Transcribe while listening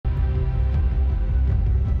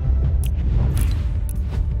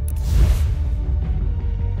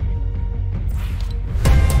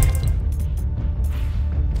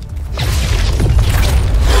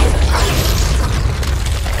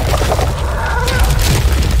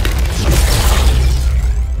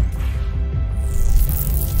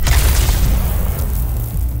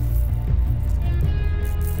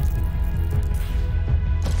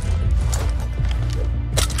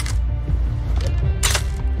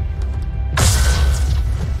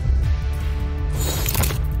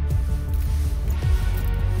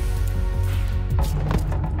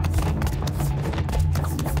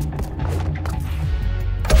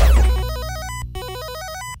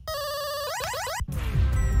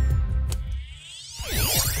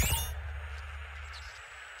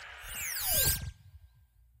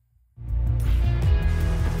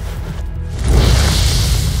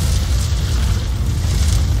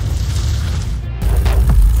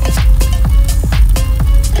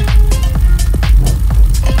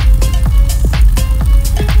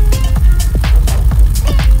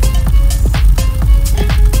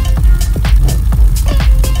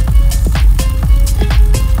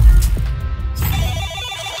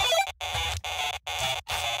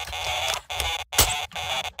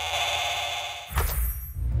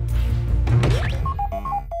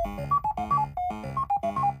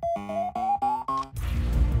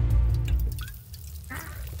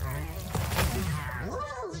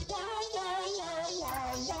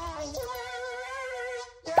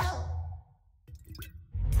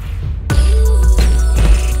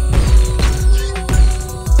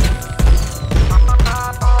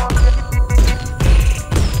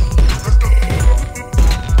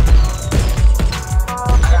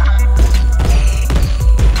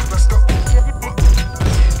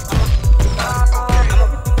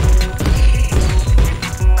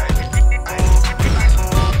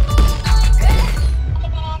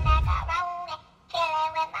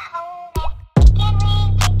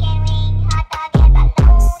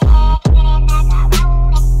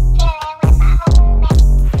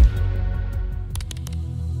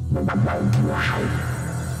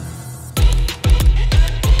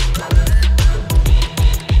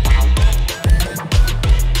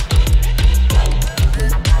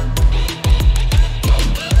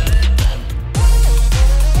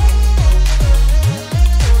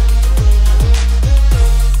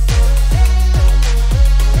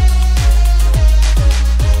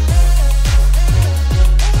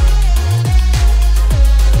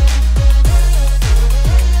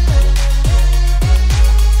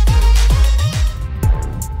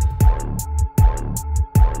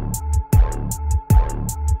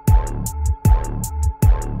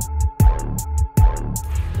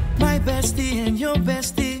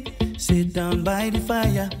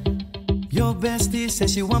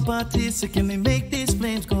Says she want parties, so can we make these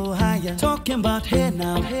flames go higher? Talking about hey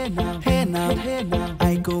now, hey now, hey now, hey now.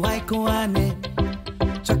 Aiko, ane.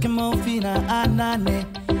 Chucking more fina, anane.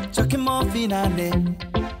 Chucking more fina, ane.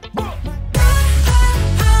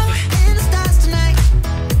 In the stars tonight,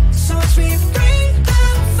 so watch me bring the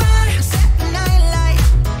fire, set the night light.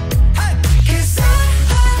 Hey, 'cause I'm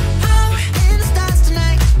in the stars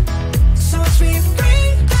tonight, so watch me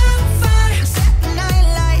bring the fire, set the night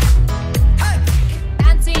light.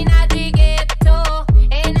 Dancing at the ghetto,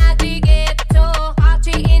 in at the ghetto,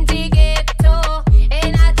 party in the ghetto,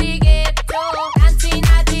 in at the ghetto. Dancing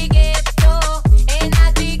at the ghetto, in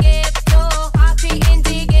at the ghetto, party in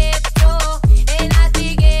the ghetto, in at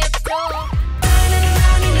the ghetto.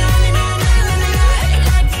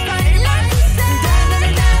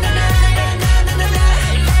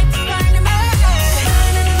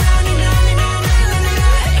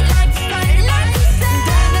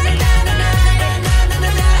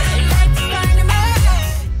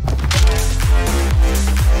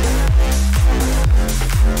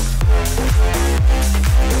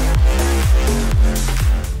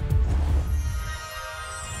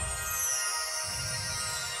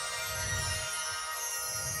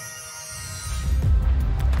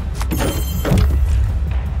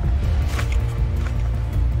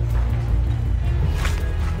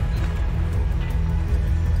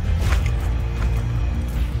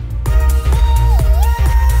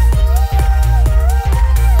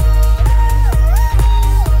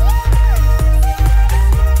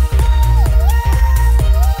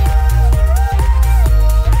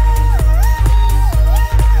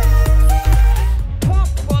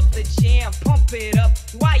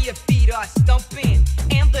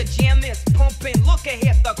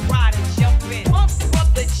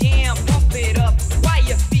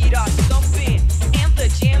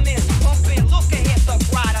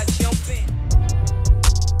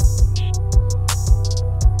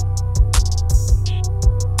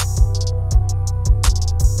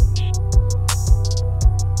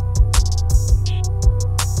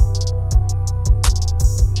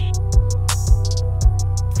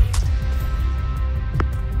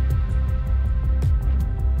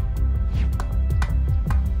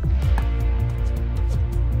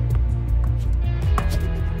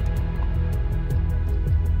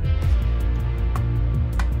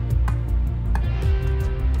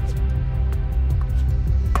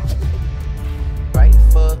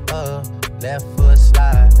 Left foot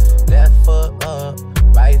slide, left foot up,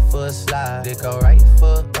 right foot slide. They go right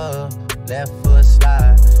foot up, left foot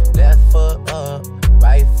slide, left foot up,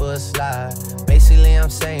 right foot slide. Basically, I'm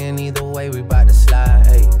saying either way, we bout to slide.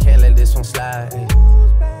 Hey, can't let this one slide. Hey.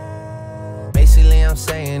 Basically, I'm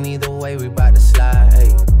saying either way, we bout to slide.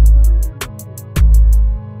 Hey.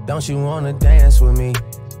 Don't you wanna dance with me?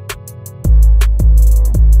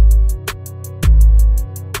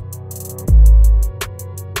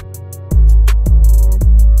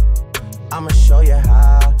 I'ma show you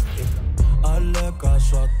how. Hazle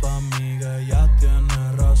caso a tu amiga, ella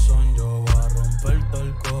tiene razón. Yo voy a romperte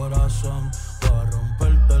el corazón, voy a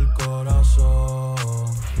romperte el corazón.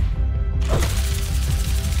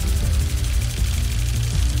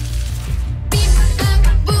 Bim, bam,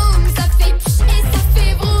 boum, ça fait pch et ça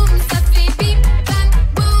fait vroom, ça fait bim, bam,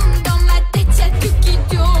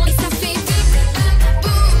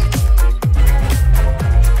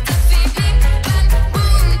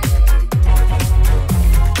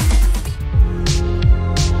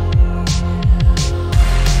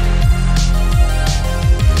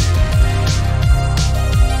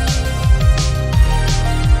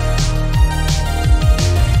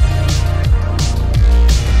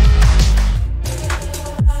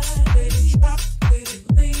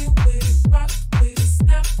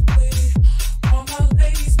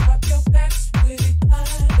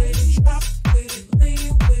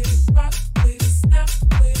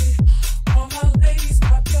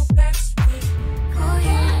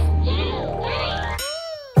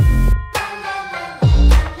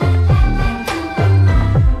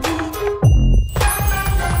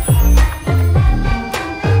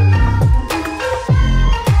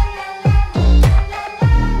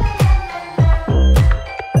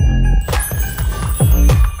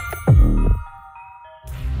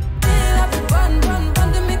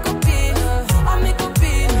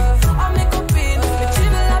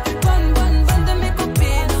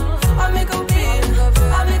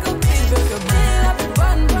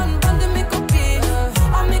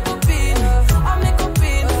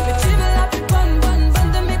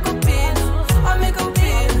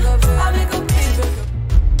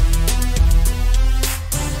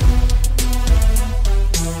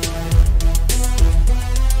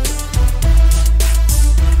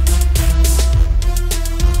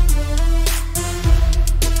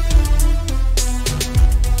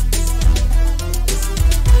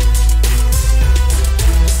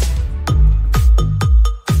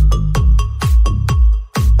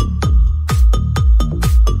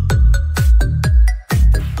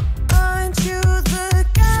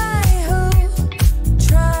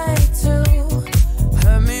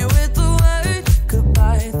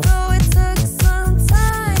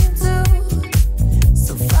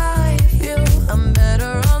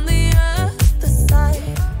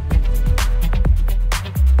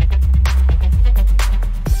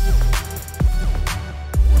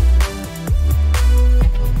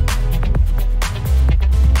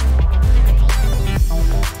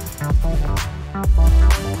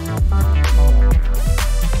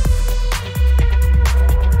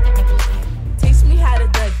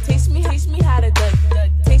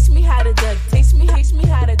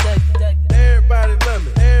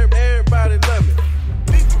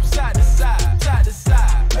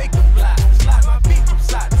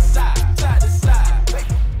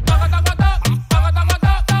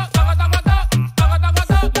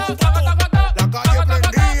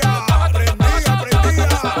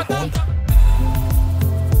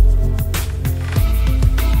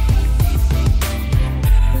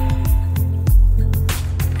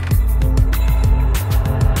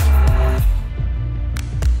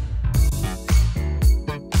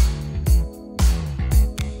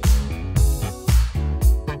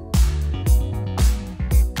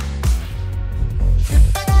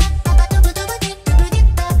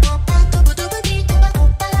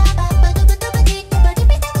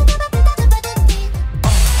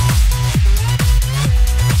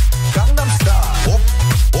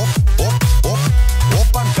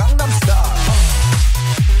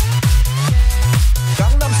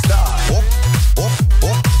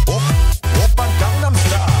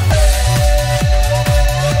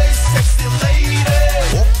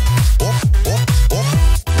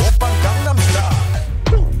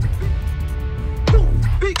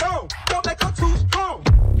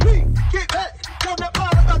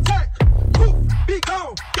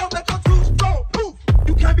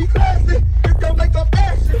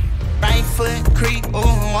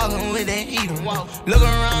 Look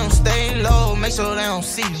around, stay low, make sure they don't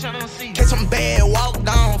see you. Catch them bad, walk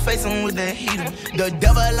down, face them with the heater. The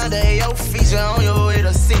devil under your feet, you on your way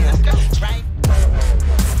to see him.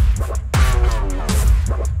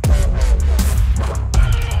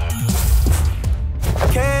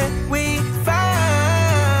 Can we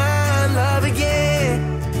find love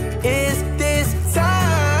again? Is this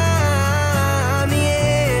time the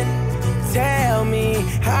end? Tell me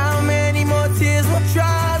how many more tears will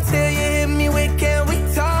try till you hit me with can we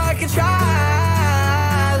talk and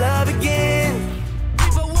try love again?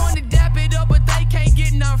 People want to dap it up, but they can't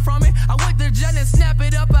get none from it. I went to jail and snap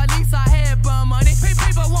it up, at least I had bum money.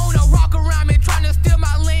 People want to rock around me, trying to steal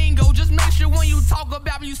my lingo. Just make sure when you talk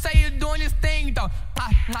about me, you say you're doing this thing, though.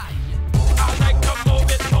 I like to move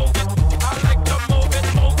it, move it. I like to move it,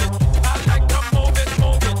 move it. I like to move it,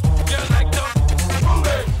 move it. You like to move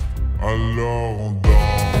it. Alors on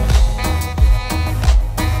danse.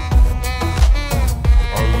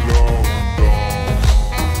 Alors on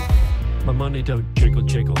danse. My money don't jiggle,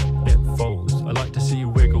 jiggle, it folds. I like to see you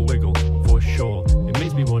wiggle, wiggle, for sure. It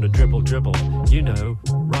makes me want to dribble, dribble. You know,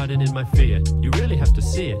 riding in my Fiat. You really have to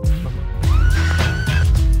see it.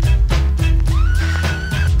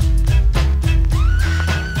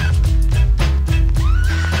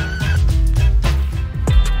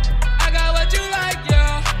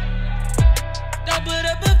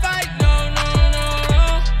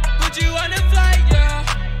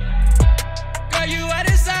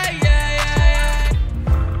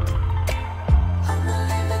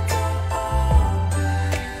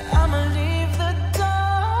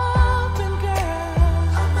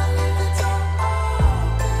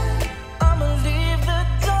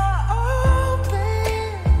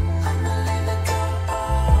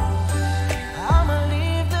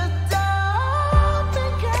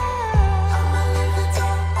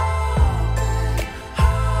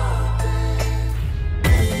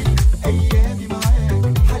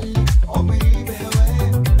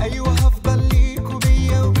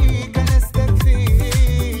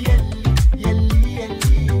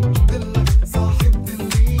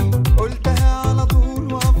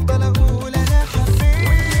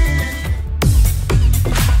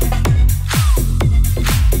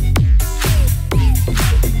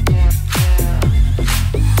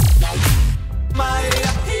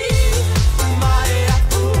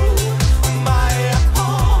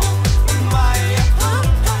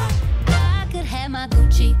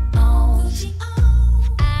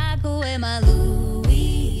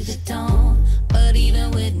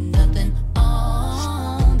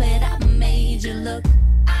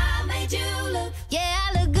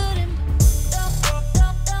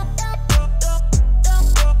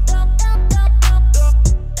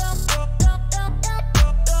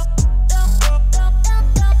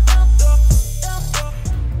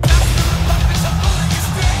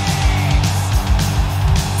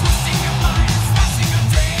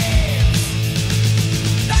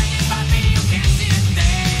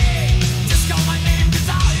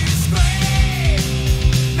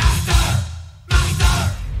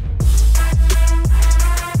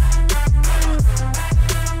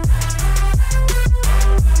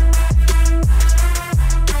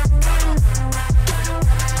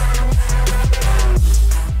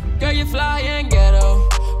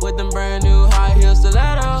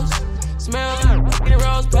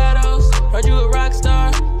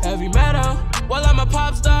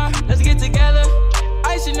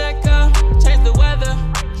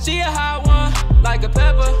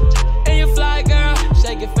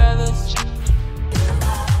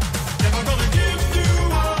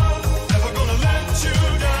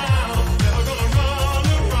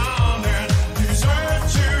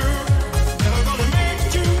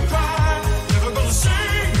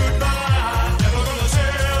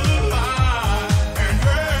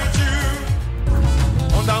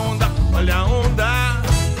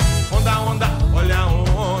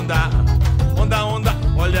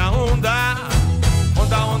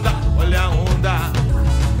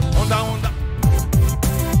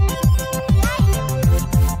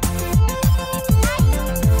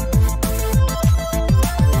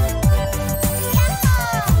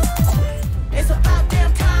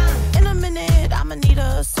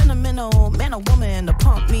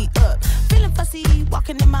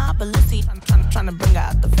 Trying to bring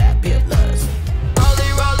out the fat bit lust.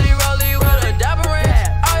 Rollie, rollie, rollie with a dapper ranch.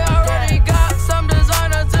 I already got some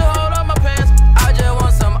designer to hold on my pants. I just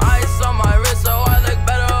want some ice on my wrist so I look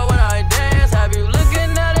better when I dance. Have you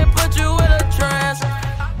looking at it, put you in a trance.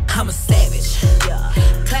 I'm a savage, yeah.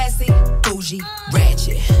 Classy, bougie,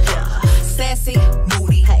 ratchet, yeah. Sassy,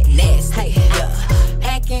 moody, nasty, yeah.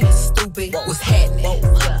 Acting stupid, what's happening?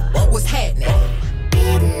 What's happening?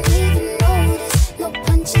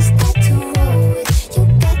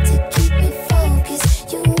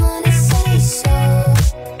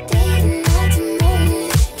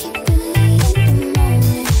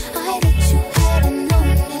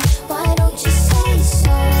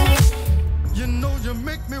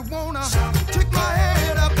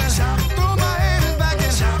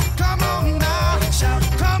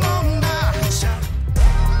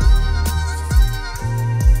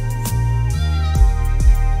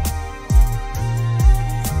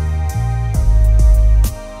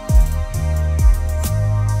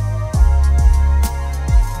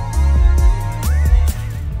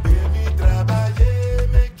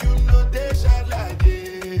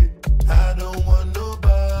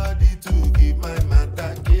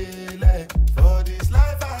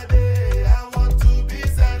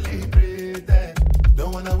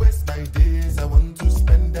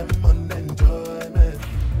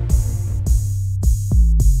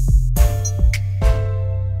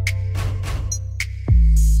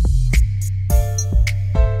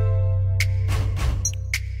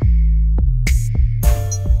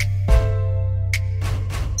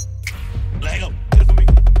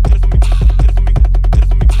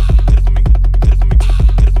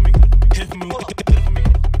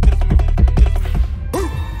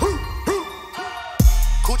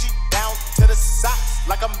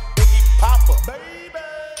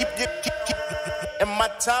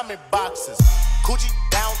 Tommy boxes. Gucci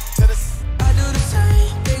down to the. I do the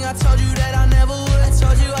same thing I told you that I never would. I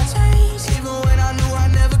told you I changed, even when I knew I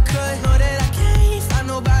never could. Know that I can't find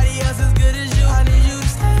nobody else as good as you. I need you to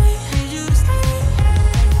stay, need you to stay.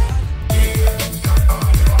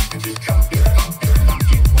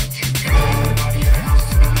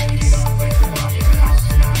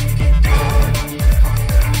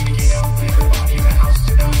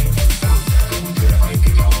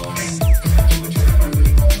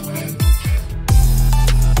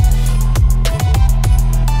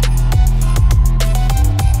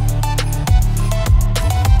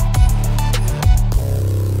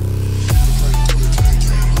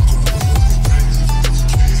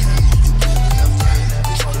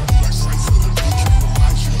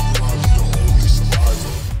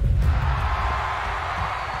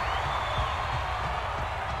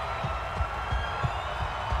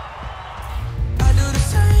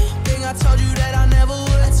 I told you that I never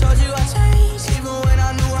would. I told you I changed, even when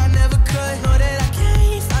I knew I never could. Know that I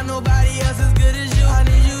can't find nobody else as good as you. I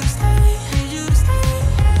need you to stay, need you to stay.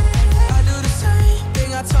 I do the same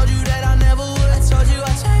thing. I told you that I never would. I told you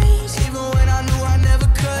I changed, even when I knew I never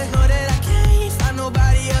could. Know that I can't find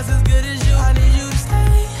nobody else as good as you. I need you to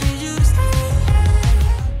stay, need you to stay.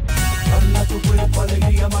 Hala tu cuerpo,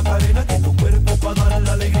 alegría, Macarena, que tu cuerpo para dar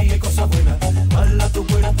la alegría y cosas buenas. Hala tu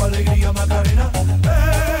cuerpo, alegría, Macarena,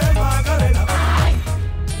 Macarena.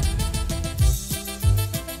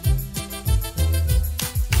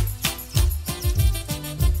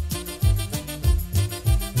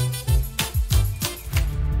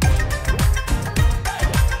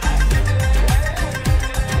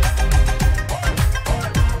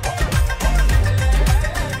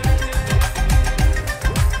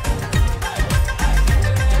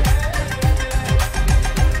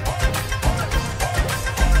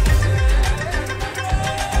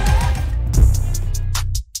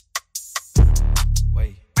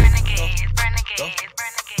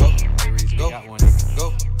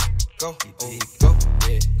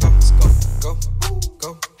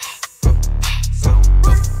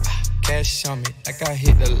 Cash on me, like I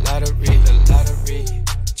hit the lottery,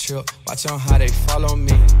 Trip, watch on how they follow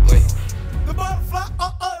me. Wait.